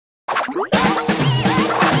A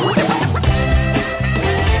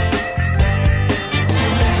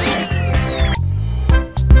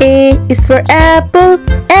is for apple,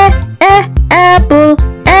 apple,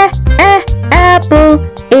 apple,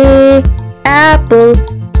 apple.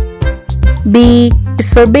 B is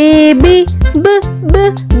for baby,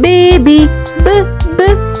 baby,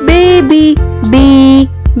 baby,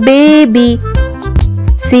 baby.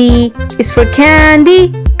 C is for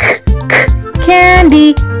candy,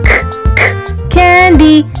 candy,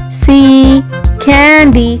 candy, C,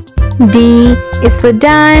 candy. D is for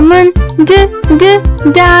diamond,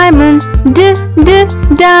 diamond,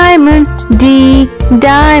 diamond, D,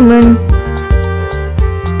 diamond.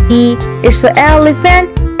 E is for elephant,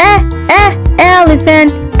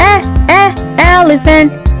 elephant,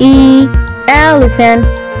 elephant, E, elephant.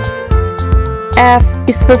 F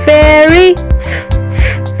is for fairy,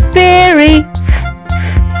 fairy,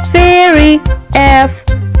 fairy, F,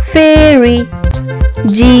 fairy.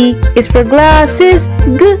 G is for glasses,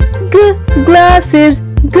 glasses,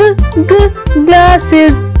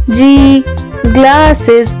 glasses, G,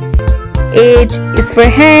 glasses. H is for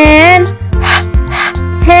hand,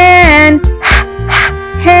 hand,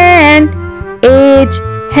 hand, H,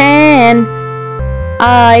 hand.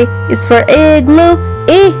 I is for igloo,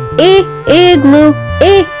 igloo,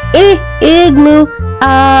 igloo,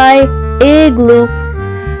 I, igloo.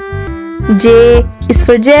 J is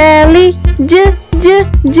for jelly, jelly,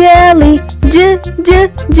 jelly,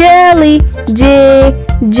 J,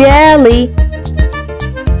 jelly.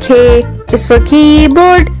 K is for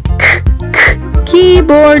keyboard,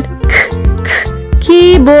 keyboard,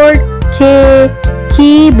 keyboard, K,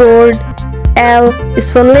 keyboard. L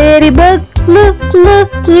is for ladybug,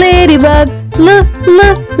 ladybug,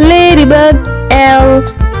 ladybug, L,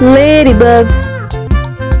 ladybug.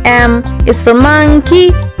 M is for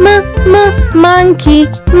monkey, monkey,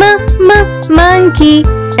 monkey,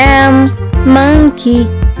 M, monkey.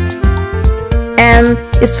 N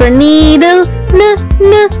is for needle,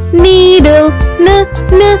 needle,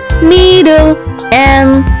 needle,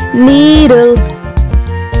 N, needle.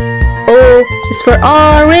 O is for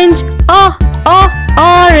orange,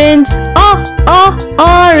 orange,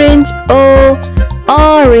 orange, O,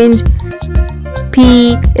 orange.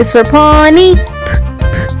 P is for pony,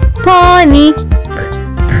 pony,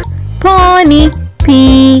 pony,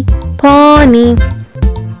 P, pony.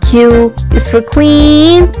 Q is for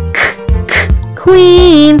queen,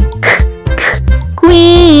 queen,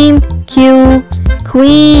 queen, Q,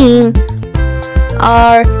 queen.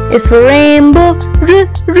 R is for rainbow,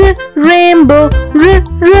 rainbow,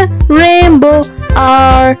 rainbow,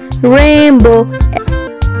 R, rainbow.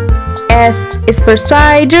 S is for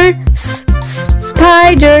spider,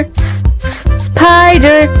 spider,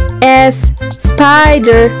 spider, S,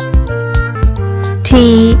 spider.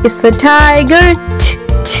 T is for tiger,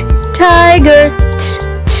 tiger,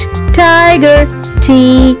 tiger,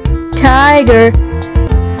 T, tiger.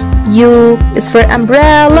 U is for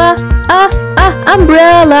umbrella,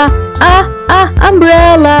 umbrella,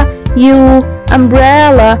 umbrella, U,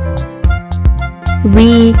 umbrella.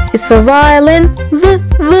 V is for violin,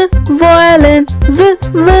 violin,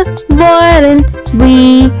 violin,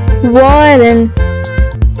 V, violin.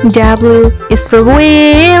 W is for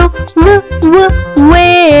whale,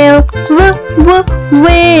 whale,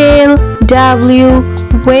 whale, W,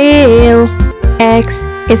 whale. X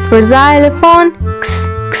is for xylophone,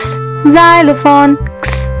 xylophone,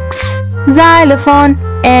 xylophone,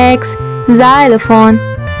 X, xylophone.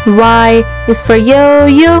 Y is for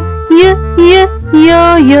yo-yo, yo-yo,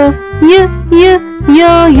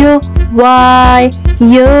 yo-yo, Y,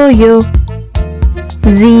 yo-yo.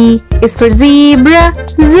 Z is for zebra,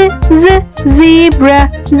 zebra,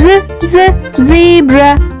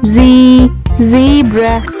 zebra, Z,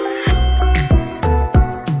 zebra.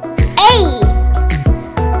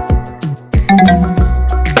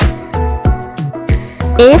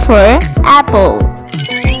 A for apple.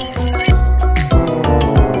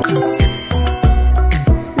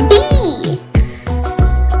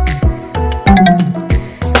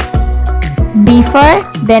 B for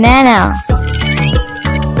banana.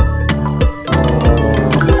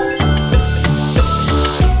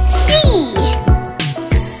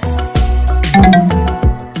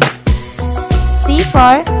 C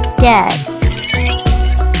for cat.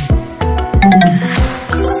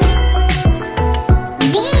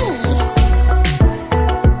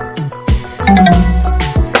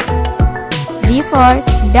 D for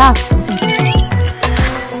duck.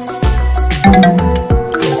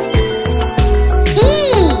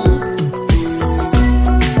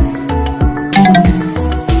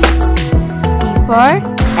 E for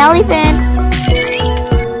elephant.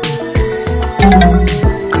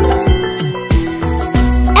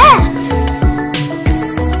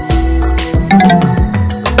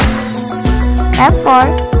 F for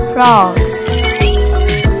frog.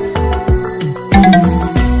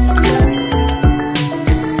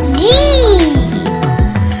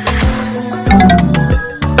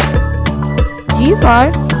 G for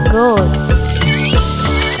goat.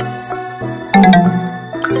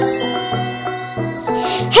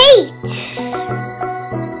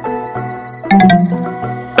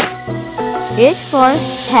 H for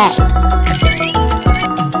hat.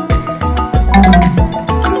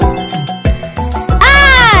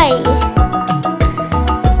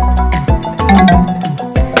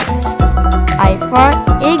 I for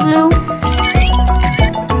igloo.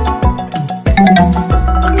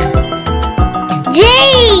 J.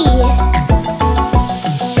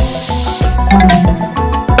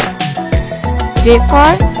 J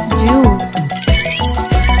for juice.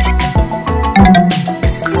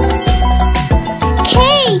 K.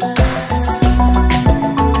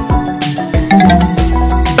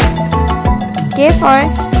 K for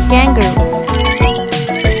kangaroo.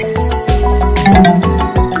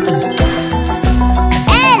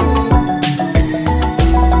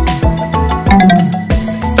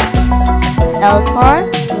 L for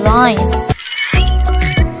lion.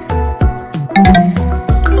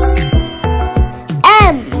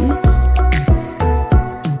 M.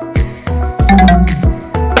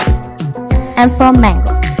 M for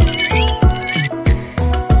mango.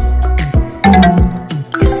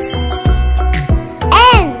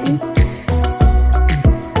 N.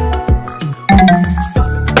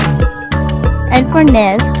 N for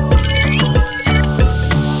nest.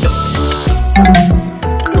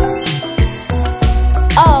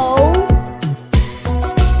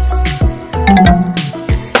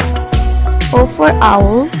 O for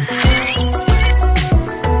owl.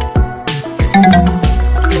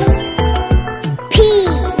 P.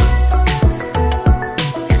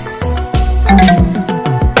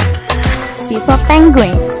 P for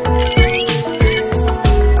penguin.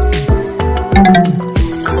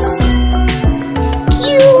 Q.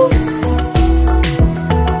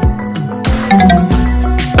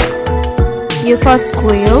 U for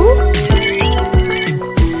quill.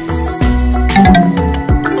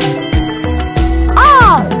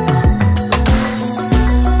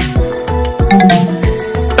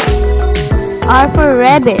 R for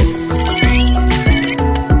rabbit.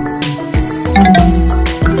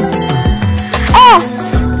 S.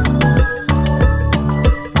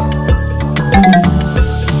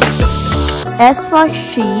 S for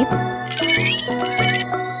sheep.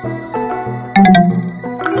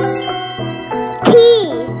 T.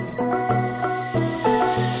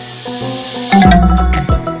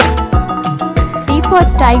 T for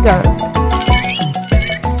tiger.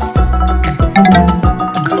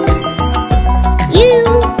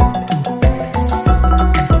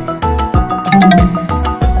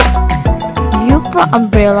 U for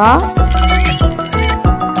umbrella.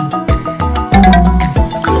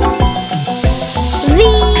 V.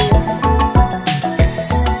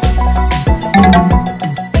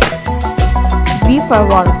 V for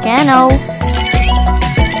volcano.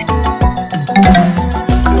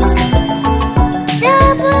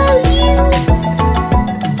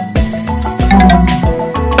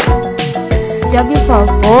 W for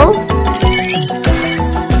wolf.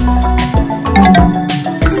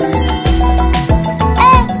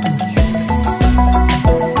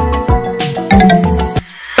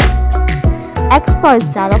 X for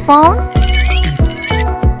xylophone.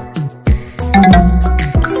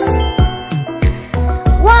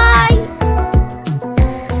 Y.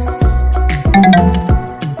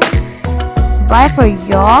 Y for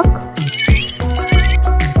york.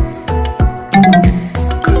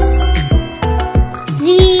 Z.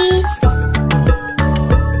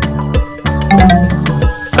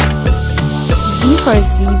 Z for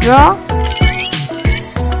zebra.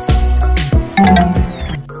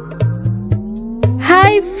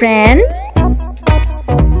 Hi friends,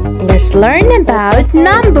 let's learn about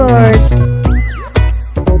numbers.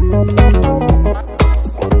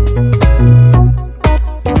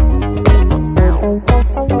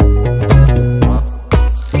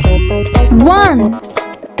 One.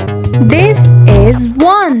 This is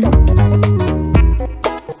one.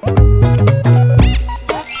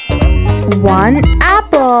 One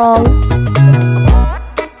apple.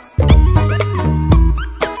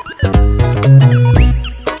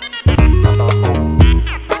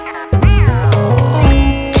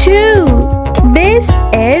 Two. This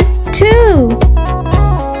is two.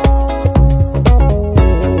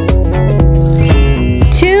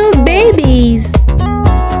 Two babies.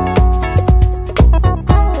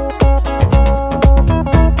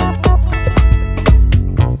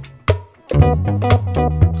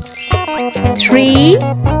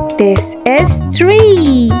 This is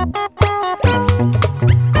 3.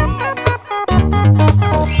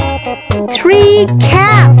 3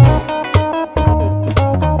 cats.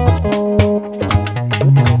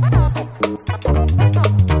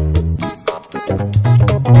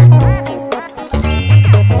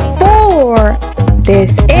 4.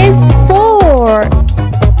 This is 4.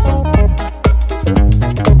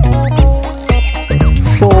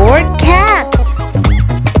 4 cats.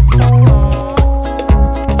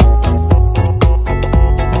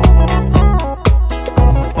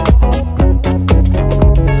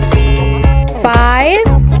 5.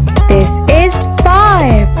 This is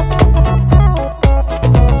 5.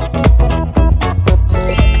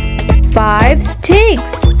 5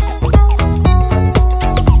 sticks.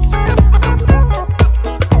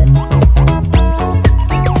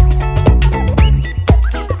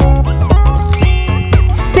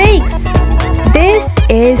 6. This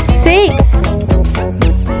is 6.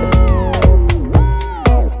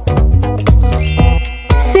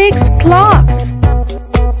 6 clocks.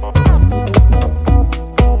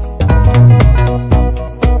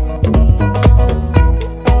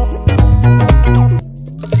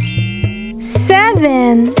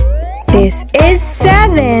 7. This is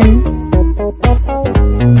 7.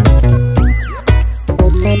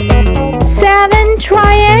 7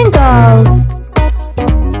 triangles.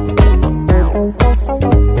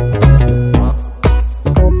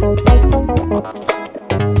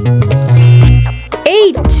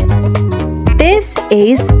 8. This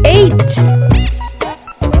is 8.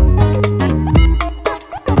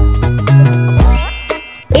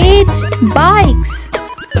 8 bikes.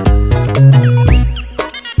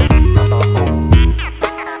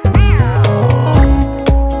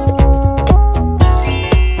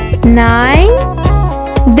 9.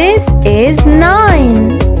 This is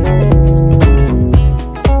 9.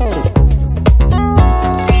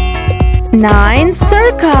 9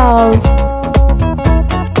 circles.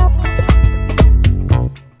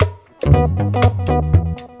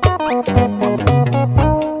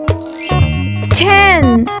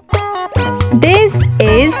 10. This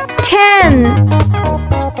is 10.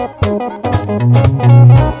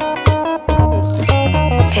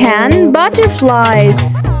 10 butterflies.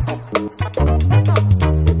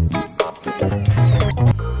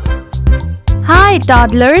 Hi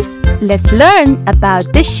toddlers, let's learn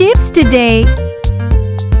about the shapes today.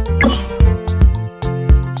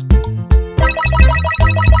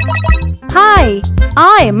 Hi,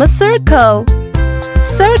 I am a circle.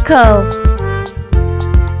 Circle.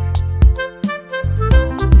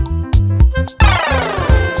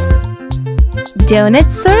 Donut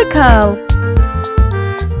circle.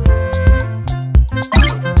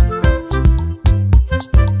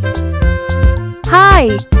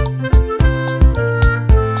 Hi.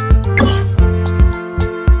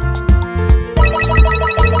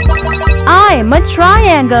 I am a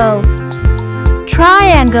triangle.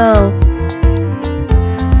 Triangle.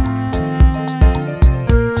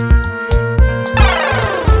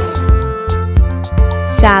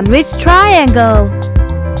 Sandwich triangle.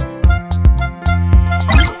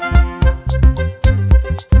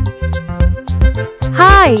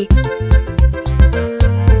 Hi.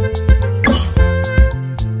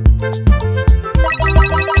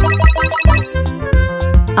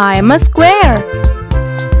 I am a square.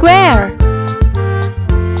 Square.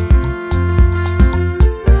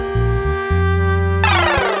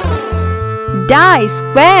 Die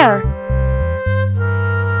square.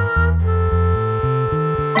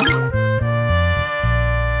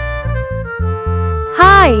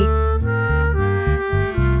 Hi.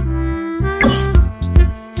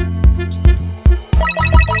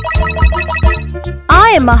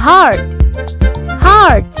 I am a heart.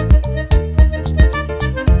 Heart.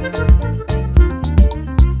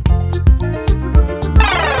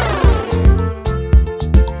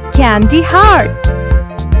 Candy heart.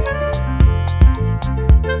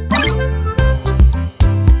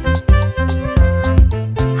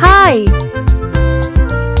 Hi.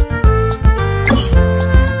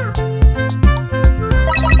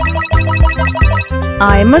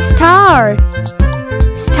 I'm a star.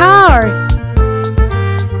 Star.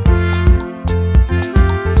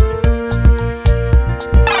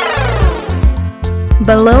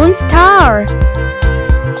 Balloon star.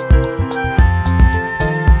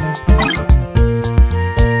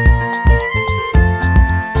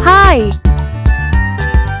 Hi.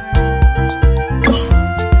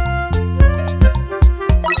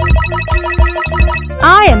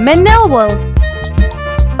 I am an oval.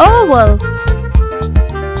 Oval.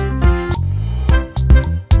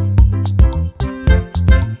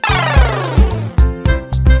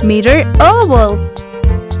 Mirror oval.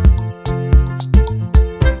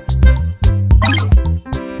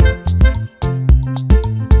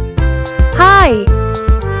 Hi.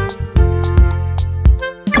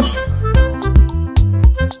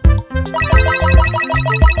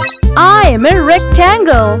 I am a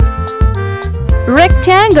rectangle.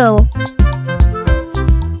 Rectangle.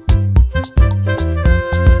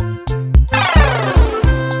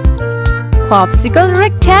 Popsicle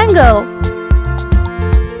rectangle.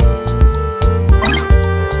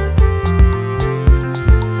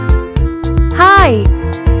 Hi.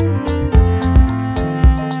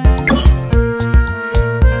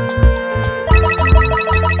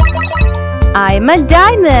 I'm a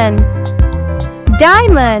diamond.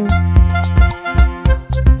 Diamond.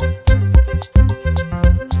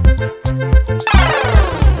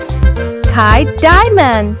 Kite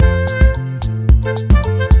diamond.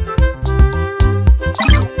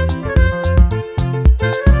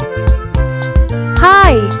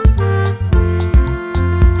 Hi.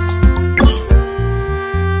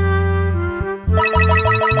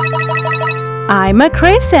 I'm a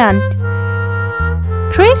crescent.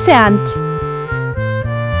 Crescent.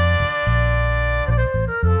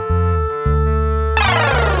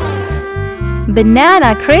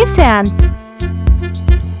 Banana crescent.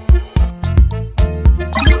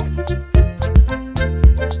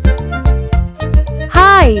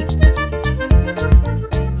 Hi.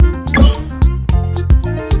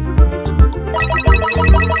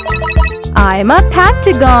 I'm a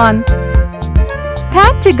pentagon.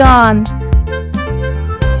 Pentagon.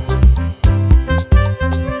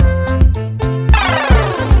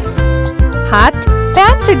 Hot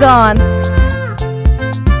pentagon.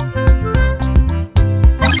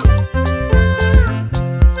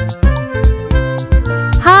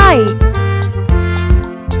 Hi.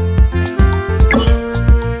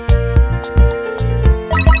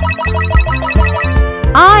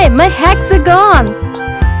 I'm a hexagon.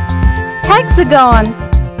 Hexagon.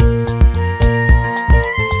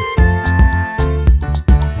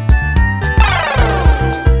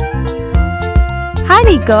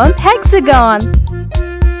 Honeycomb hexagon.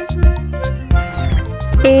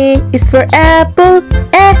 A is for apple.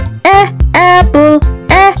 Apple.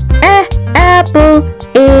 Apple.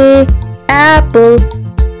 Apple.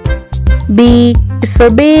 B is for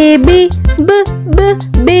baby.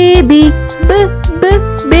 Baby.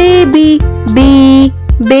 Baby.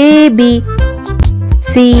 Baby.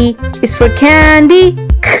 C is for candy.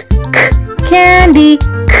 Candy.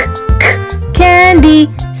 Candy.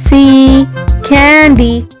 C.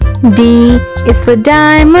 Candy. D is for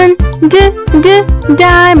diamond.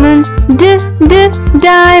 Diamond.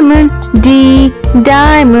 Diamond. D.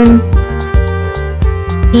 Diamond.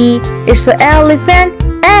 E is for elephant.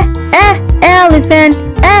 Elephant.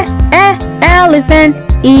 Elephant.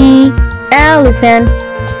 E. Elephant.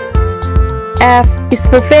 F is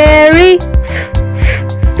for fairy.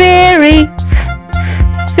 Fairy.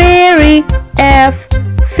 Fairy. F.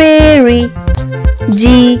 Fairy.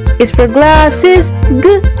 G is for glasses.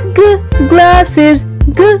 Glasses.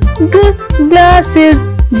 Glasses.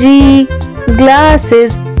 G.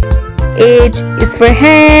 Glasses. H is for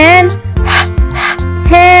hand.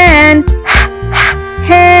 Hand.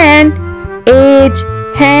 H.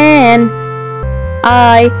 Hand.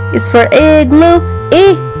 I is for igloo.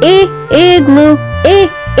 Igloo.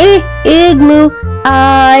 Igloo.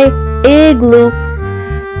 I. Igloo.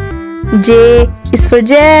 J is for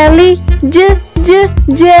jelly.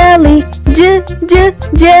 Jelly.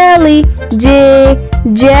 Jelly. J.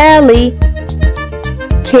 Jelly.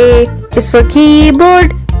 K is for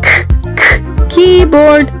keyboard.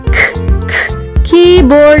 Keyboard.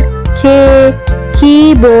 Keyboard. K.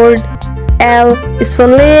 Keyboard. L is for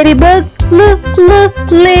ladybug.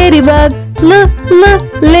 Ladybug.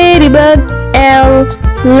 Ladybug. L.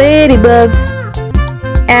 Ladybug.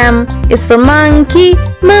 M is for monkey.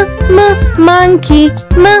 Monkey.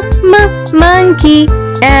 Monkey.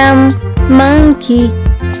 M. Monkey.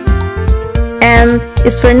 N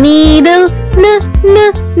is for needle.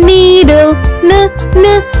 Needle.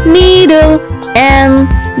 Needle. N.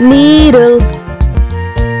 Needle.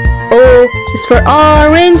 O is for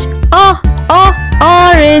orange.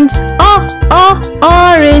 Orange.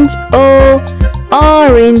 Orange. O.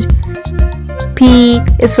 Orange. P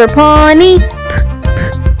is for pony.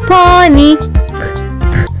 Pony.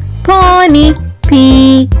 Pony. P.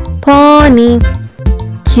 Pony.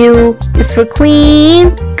 Q is for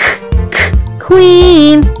queen.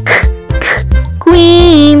 Queen.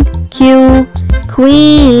 Queen. Q.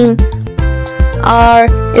 Queen. R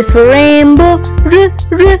is for rainbow.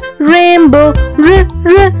 Rainbow.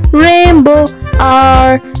 Rainbow.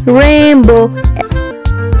 R. Rainbow.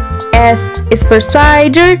 S is for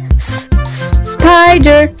spider.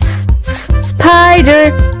 Spider.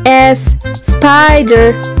 Spider. S.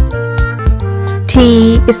 Spider.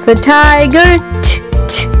 T is for tiger.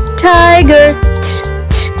 Tiger.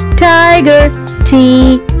 Tiger.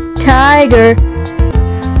 T, tiger.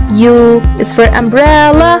 U is for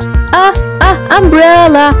umbrella.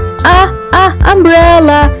 Umbrella.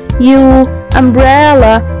 Umbrella. U,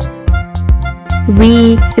 umbrella.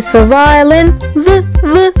 V is for violin.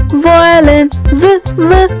 Violin.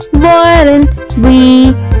 Violin.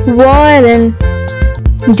 V, violin.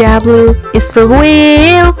 W is for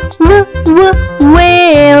whale.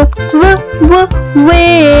 Whale.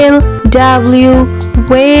 Whale. W,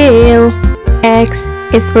 whale. X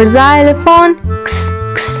is for xylophone.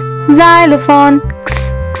 Xylophone.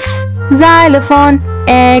 Xylophone.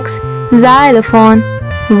 X, xylophone.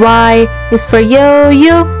 Y is for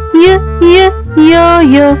yo-yo.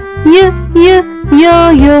 Yo-yo.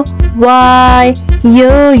 Yo-yo. Y,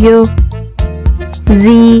 yo-yo.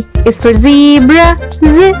 Z is for zebra.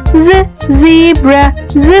 Zebra.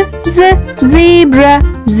 Zebra.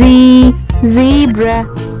 Z, zebra.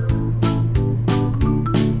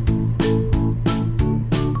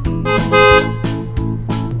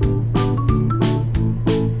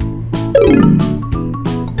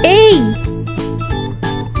 A.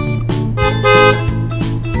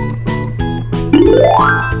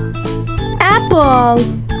 Apple.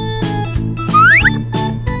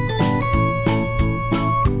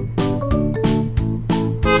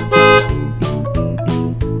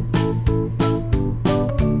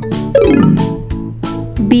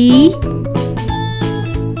 B.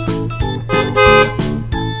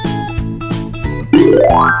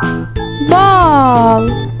 Ball.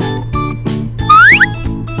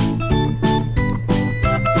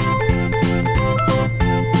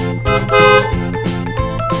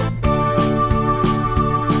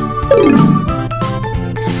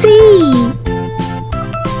 C.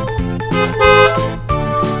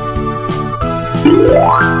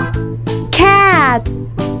 Cat.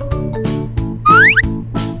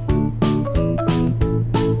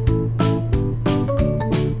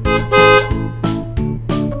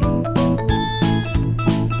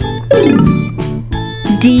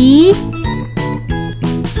 D.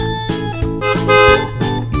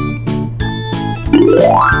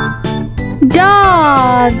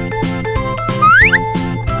 Dog.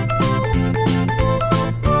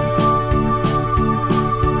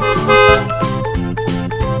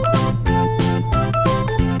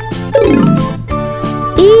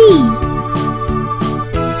 E.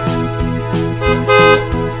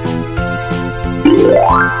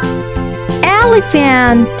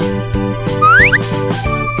 Elephant.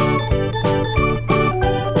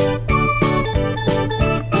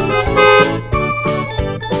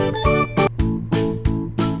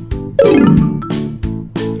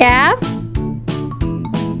 F.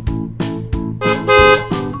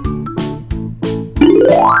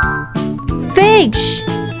 Fish.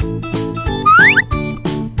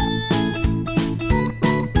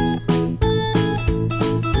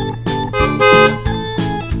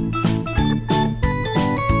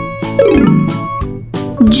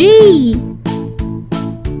 G.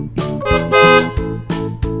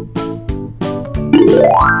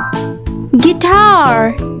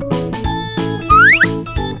 Guitar.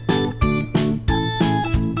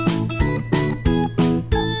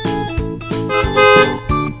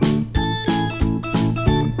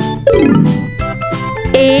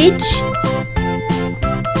 H.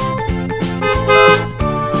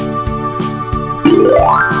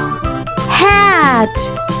 Hat.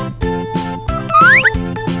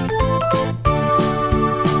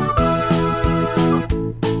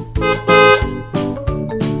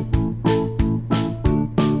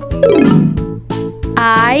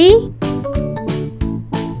 I.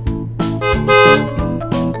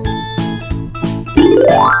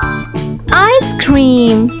 Ice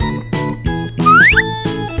cream.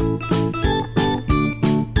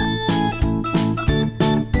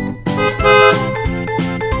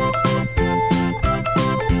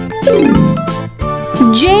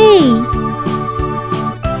 J.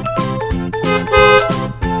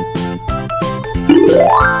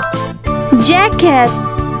 Jacket.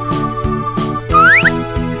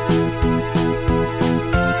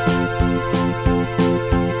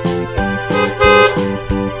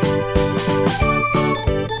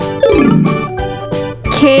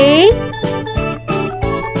 K.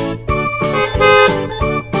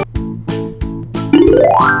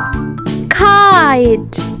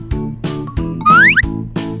 Kite.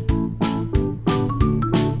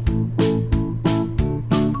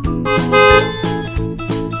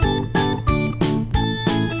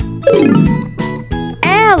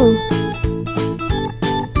 L.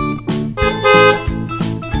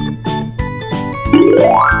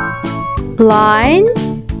 Line.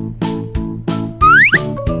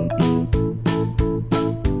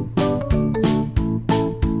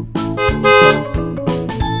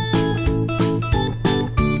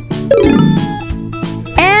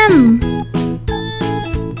 M.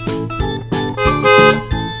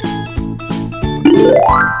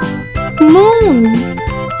 Moon.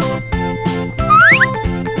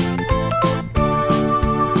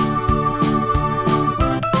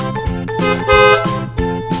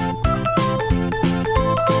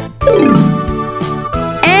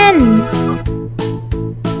 N.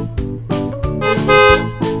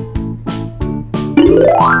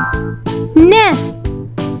 Nest.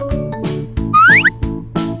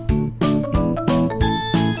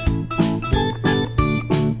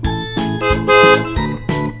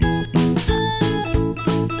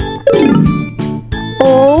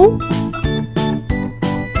 O.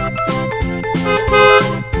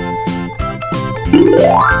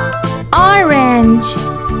 Orange.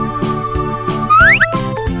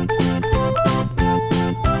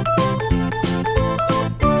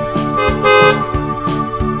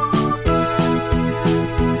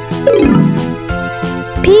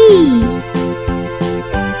 P.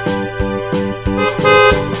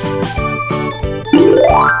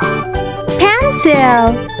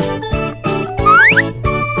 Pencil.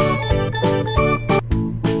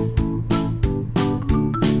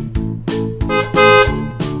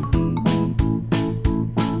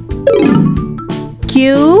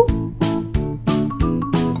 Q.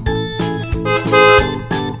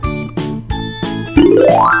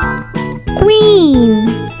 Queen.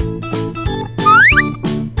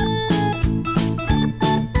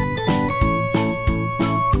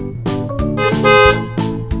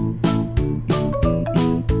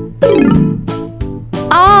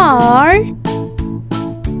 R.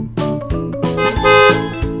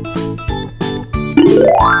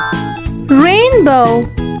 Rainbow.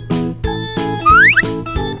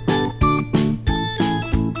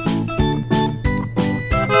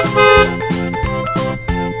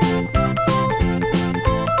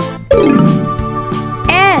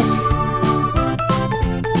 S.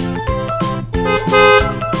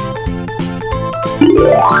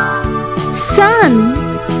 Sun.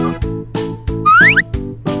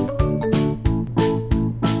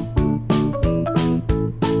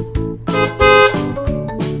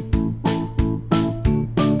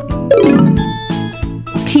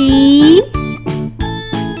 T.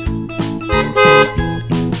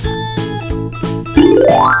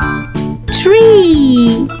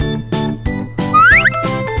 Tree.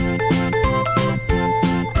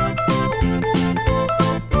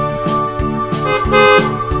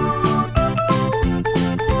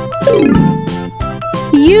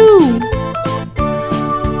 U.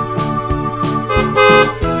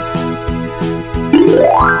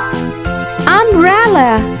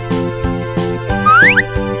 Umbrella.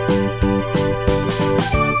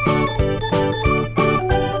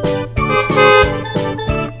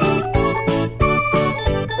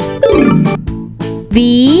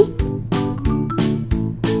 V.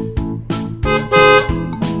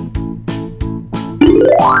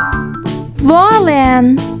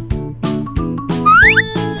 Violin.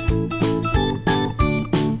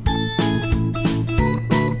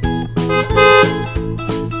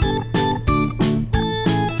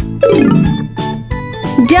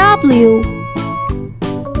 W.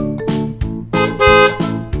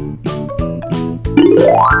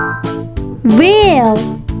 Whale.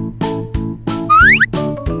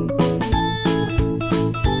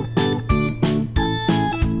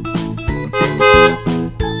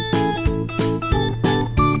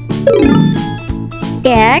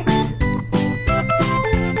 X.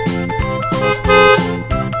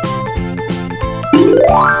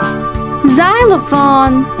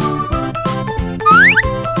 Xylophone.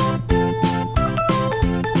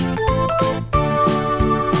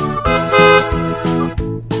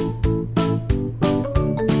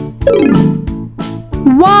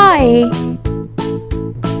 Y.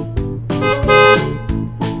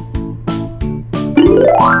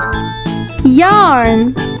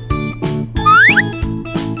 Yarn.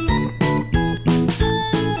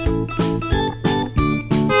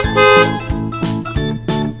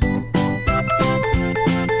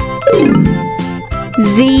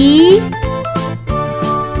 Z.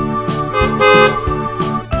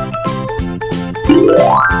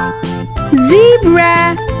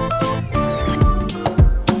 Zebra.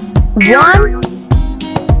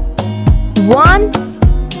 One.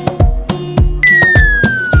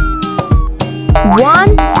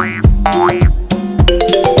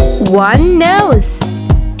 One nose.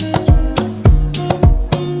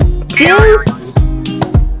 Two.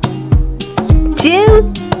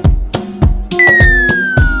 two,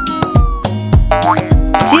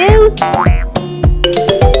 two,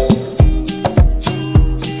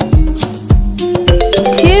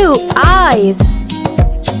 two eyes,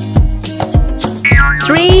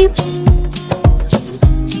 three,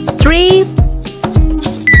 three,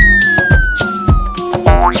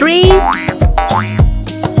 three,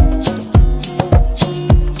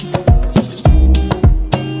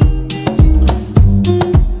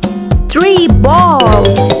 three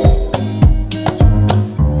balls,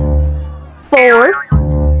 four,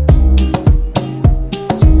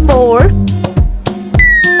 four,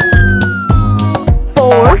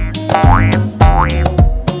 four,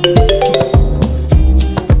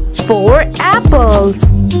 four apples,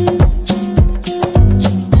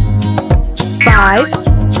 five,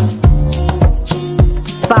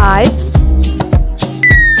 five,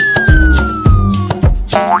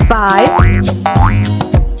 five,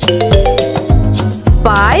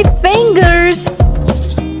 five fingers,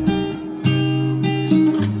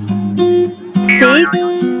 six,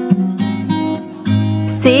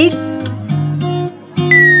 six,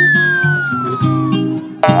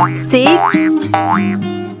 six,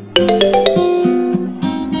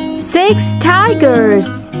 six tigers,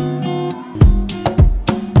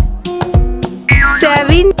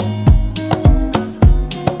 seven,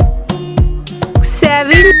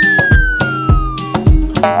 seven,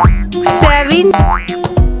 seven,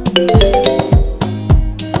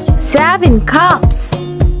 seven cups,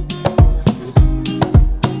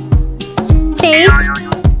 eight,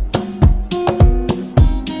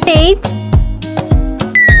 eight,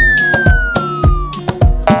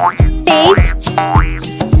 eight,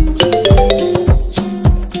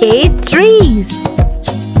 eight trees,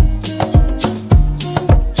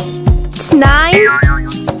 nine,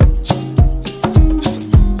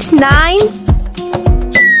 nine,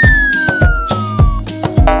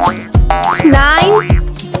 nine,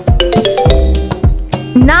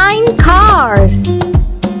 nine cars,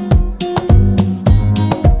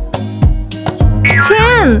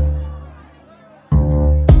 10,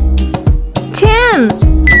 10,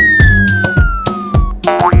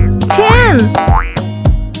 10,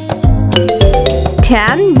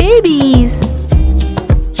 10 babies.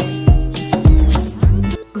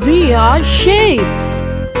 We are shapes.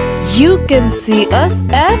 You can see us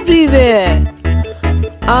everywhere.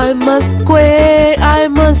 I'm a square,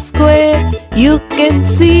 I'm a square. You can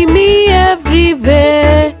see me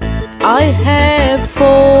everywhere. I have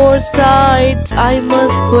four sides. I'm a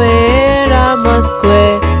square, I'm a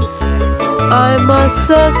square. I'm a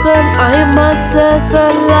circle, I'm a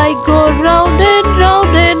circle. I go round and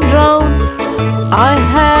round and round. I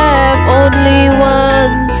have only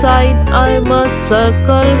one side. I'm a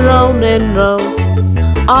circle round and round.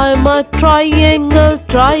 I'm a triangle,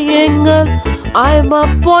 triangle. I'm a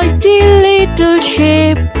pointy little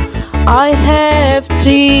shape. I have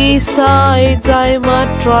three sides. I'm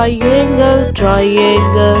a triangle,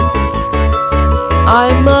 triangle.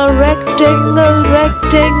 I'm a rectangle,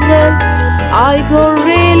 rectangle. I go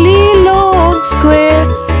really long square.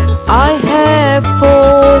 I have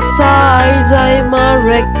four sides. I'm a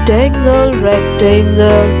rectangle,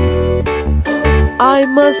 rectangle.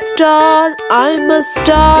 I'm a star, I'm a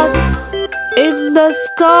star. In the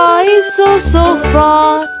sky so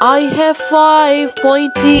far. I have five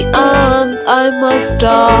pointy arms. I'm a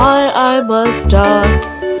star, I'm a star.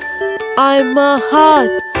 I'm a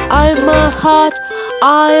heart, I'm a heart.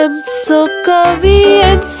 I am so curvy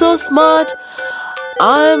and so smart.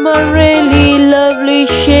 I'm a really lovely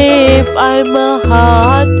shape. I'm a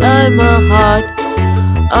heart, I'm a heart.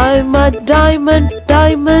 I'm a diamond,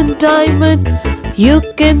 diamond, diamond. You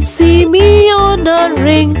can see me on a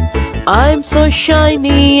ring. I'm so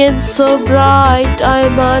shiny and so bright.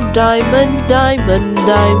 I'm a diamond, diamond,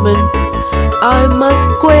 diamond. I'm a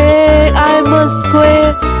square, I'm a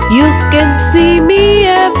square. You can see me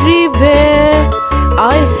everywhere.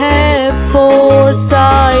 I have four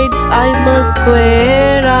sides. I'm a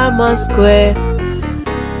square, I'm a square.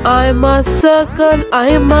 I'm a circle,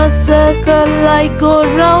 I'm a circle. I go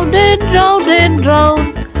round and round and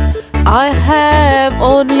round. I have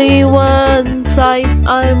only one side.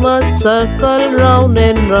 I'm a circle round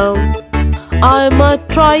and round. I'm a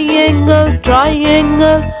triangle,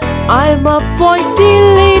 triangle. I'm a pointy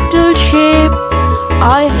little shape.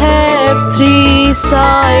 I have three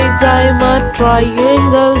sides. I'm a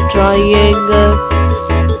triangle, triangle.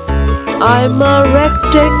 I'm a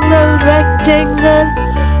rectangle, rectangle.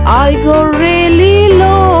 I go really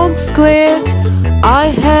long square. I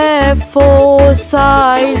have four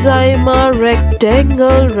sides. I'm a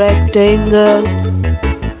rectangle, rectangle.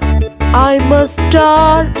 I'm a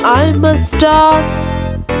star, I'm a star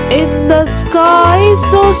in the sky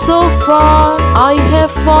so, so far. I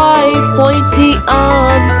have 5 pointy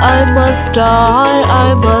arms. I'm a star,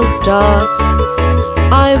 I'm a star.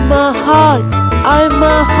 I'm a heart, I'm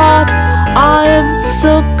a heart. I am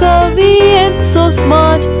so curvy and so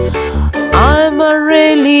smart. I'm a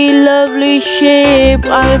really lovely shape.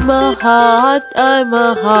 I'm a heart, I'm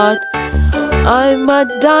a heart. I'm a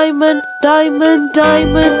diamond, diamond,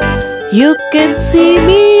 diamond. You can see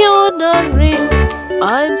me on a ring.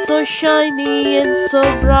 I'm so shiny and so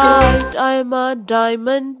bright. I'm a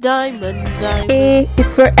diamond, diamond, diamond. A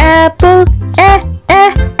is for apple,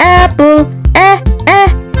 apple,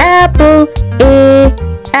 apple,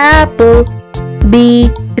 apple. B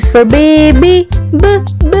is for baby,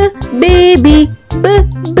 baby,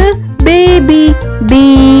 baby,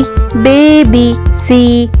 baby.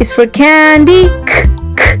 C is for candy,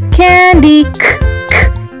 candy,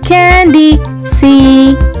 candy.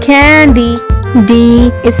 C, candy.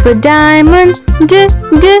 D is for diamond,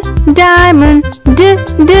 diamond,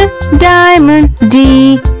 diamond.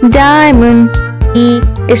 D, diamond. E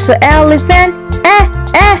is for elephant,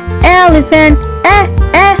 elephant,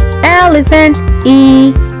 elephant.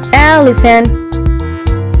 E, elephant.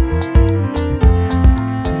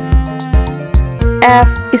 F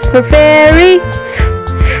is for fairy,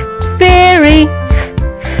 fairy,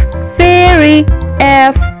 fairy.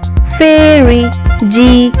 F, fairy.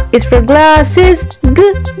 G is for glasses,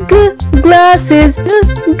 glasses,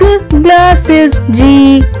 glasses.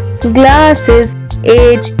 G, glasses.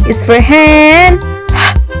 H is for hand,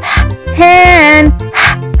 hand,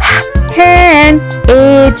 hand.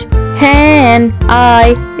 H, hand.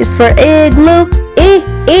 I is for igloo,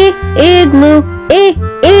 igloo,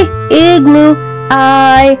 igloo.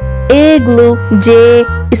 I, igloo. J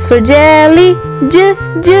is for jelly,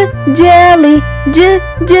 jelly,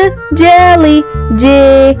 jelly.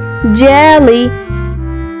 J, jelly.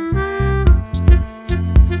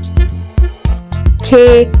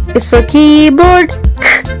 K is for keyboard,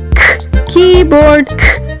 keyboard,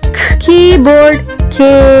 keyboard.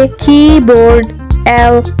 K, keyboard.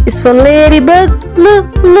 L is for ladybug,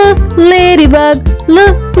 ladybug,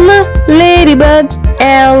 ladybug.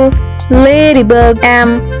 L, ladybug.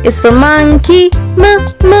 M is for monkey,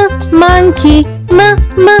 monkey,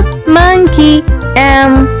 monkey.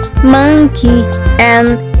 M, monkey. N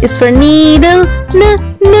is for needle,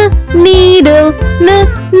 needle,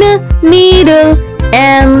 needle.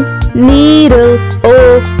 N, needle.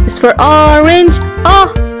 O is for orange,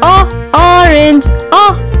 orange,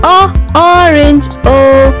 orange. O,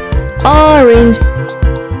 orange.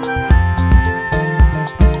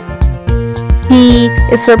 P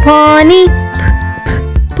is for pony,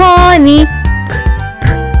 pony,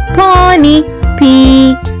 pony. P,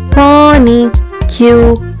 pony.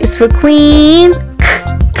 Q is for queen,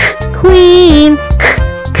 queen,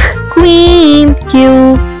 queen.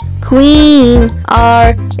 Q, queen.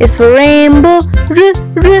 R is for rainbow,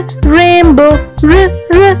 rainbow,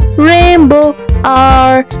 rainbow.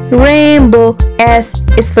 R, rainbow. S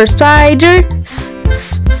is for spider,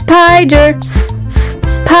 spider,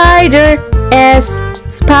 spider. S,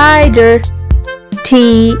 spider.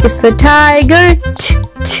 T is for tiger,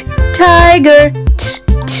 tiger,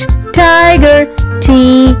 tiger.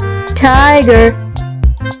 T, tiger.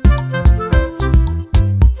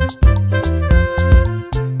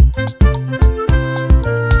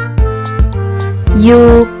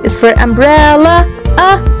 U is for umbrella,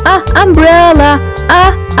 umbrella,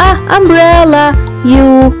 umbrella.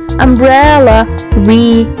 U, umbrella.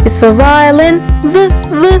 V is for violin,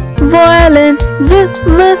 violin,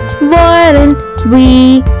 violin.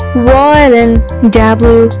 V, violin.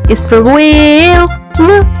 W is for whale,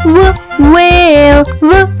 whale,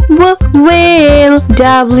 whale.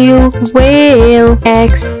 W, whale.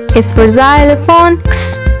 X is for xylophone,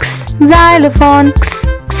 xylophone,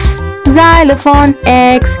 xylophone.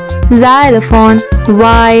 X, xylophone.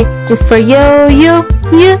 Y is for yo-yo,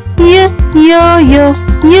 yo-yo, yo-yo.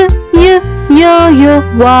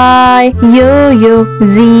 Y, yo-yo.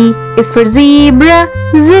 Z is for zebra,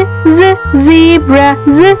 zebra,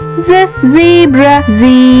 zebra.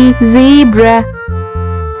 Z, zebra.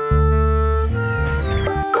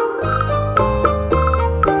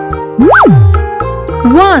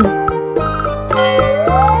 One,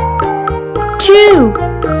 two,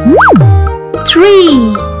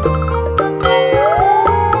 three,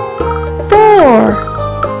 4,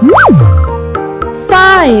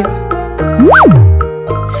 5,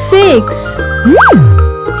 6,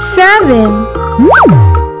 7,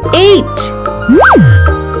 8,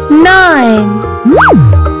 9,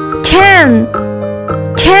 10,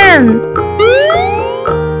 10.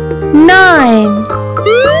 9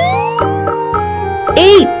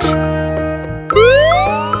 8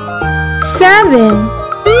 7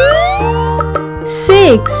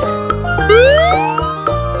 6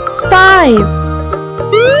 5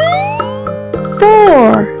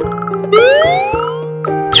 4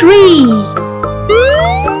 3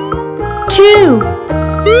 2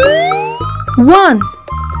 1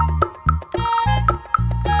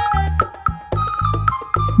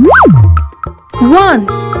 1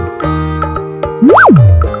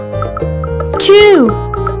 2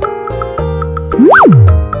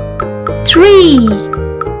 3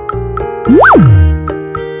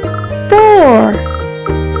 4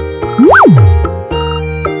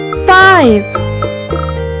 5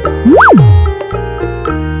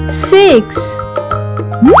 6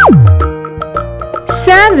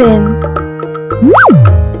 7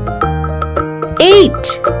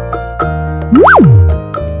 8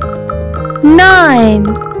 9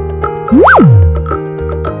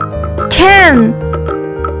 10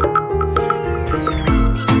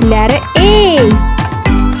 Letter A.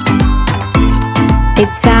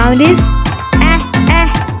 Its sound is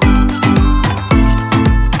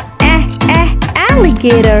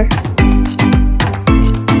alligator.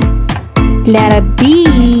 Letter B.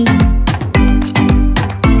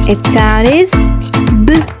 Its sound is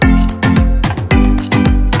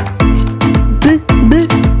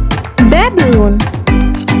baboon.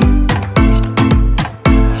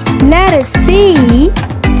 Letter C.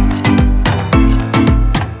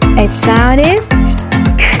 Its sound is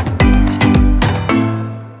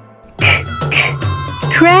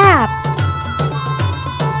crab.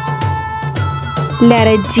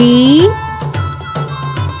 Letter G.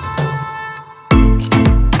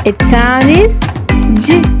 Its sound is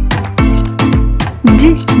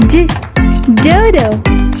dodo.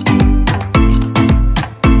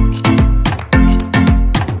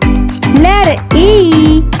 Letter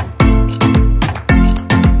E.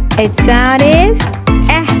 Its sound is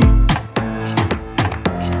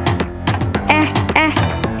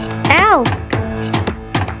elk.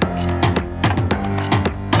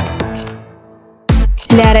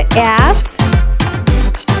 Letter F.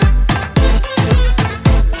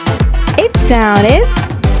 Its sound is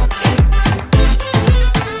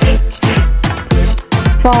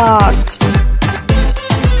fox.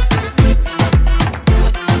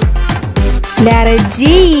 Letter G.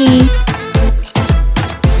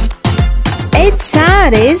 Its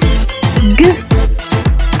sound is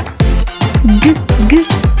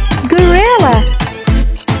gorilla.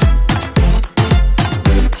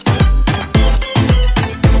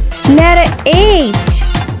 Letter H.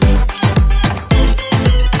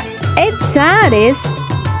 Its sound is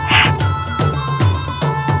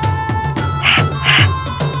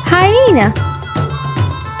hyena.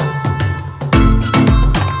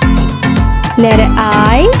 Letter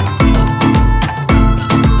I.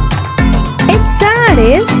 Its sound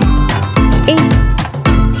is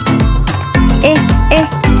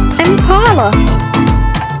impala.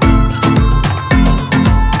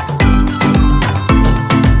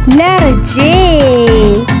 Letter J.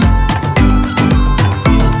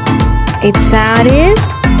 Its sound is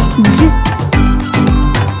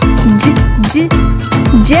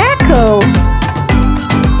jackal.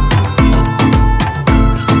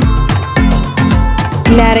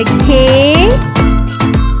 Letter K.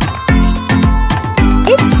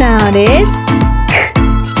 Its sound is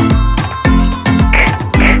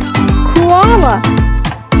koala.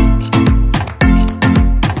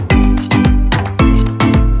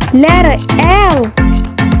 Letter L.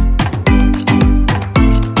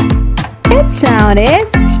 Its sound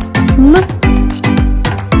is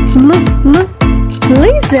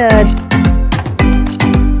lizard.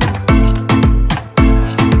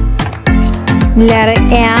 Letter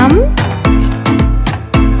M.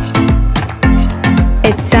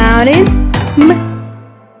 Its sound is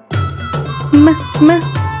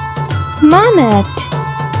monad.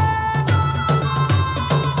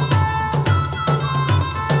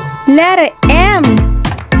 Letter M.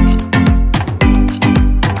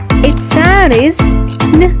 Its sound is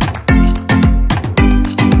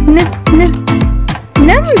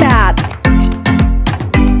numbat.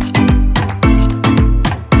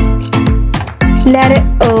 Letter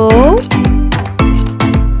O.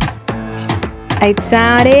 Its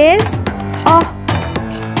sound is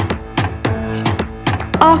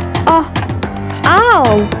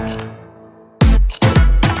owl.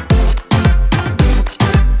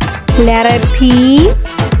 Letter P.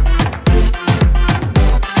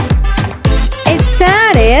 Its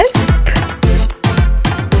sound is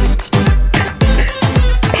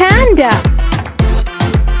panda.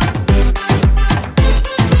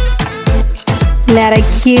 Letter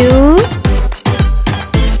Q.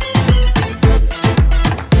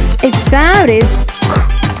 Its sound is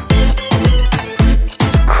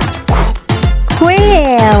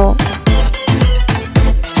quail.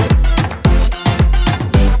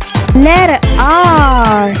 Letter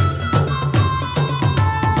R.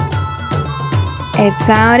 Its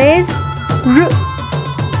sound is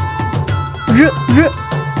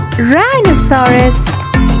rhinoceros.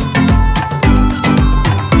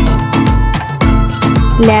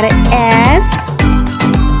 Letter S.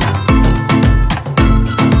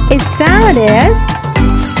 Its sound is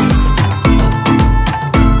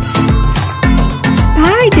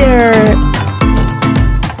spider.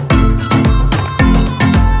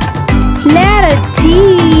 Letter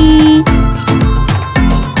T.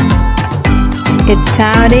 Its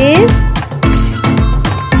sound is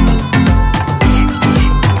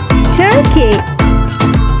turkey.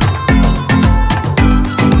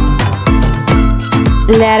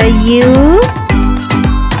 Letter U.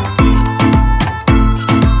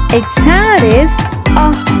 Its sound is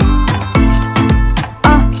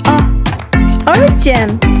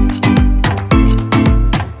urchin.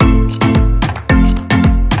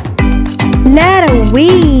 Letter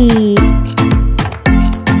V.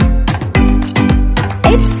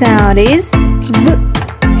 Its sound is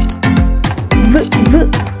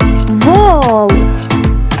vole.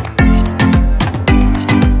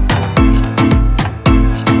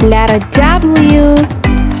 Letter W.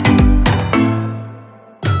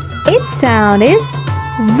 Its sound is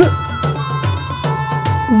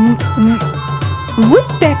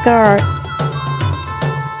woodpecker.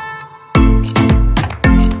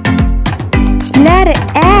 Letter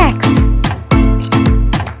X.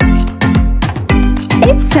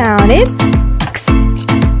 Its sound is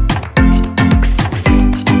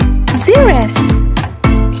xerus.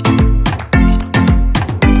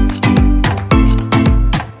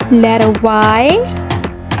 Letter Y.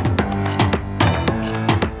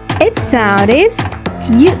 Its sound is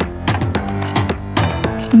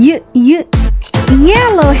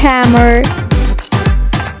yellow hammer.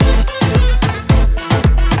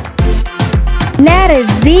 Letter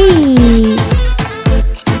Z.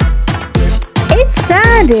 Its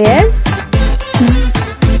sound is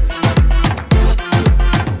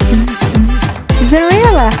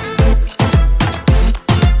zarilla.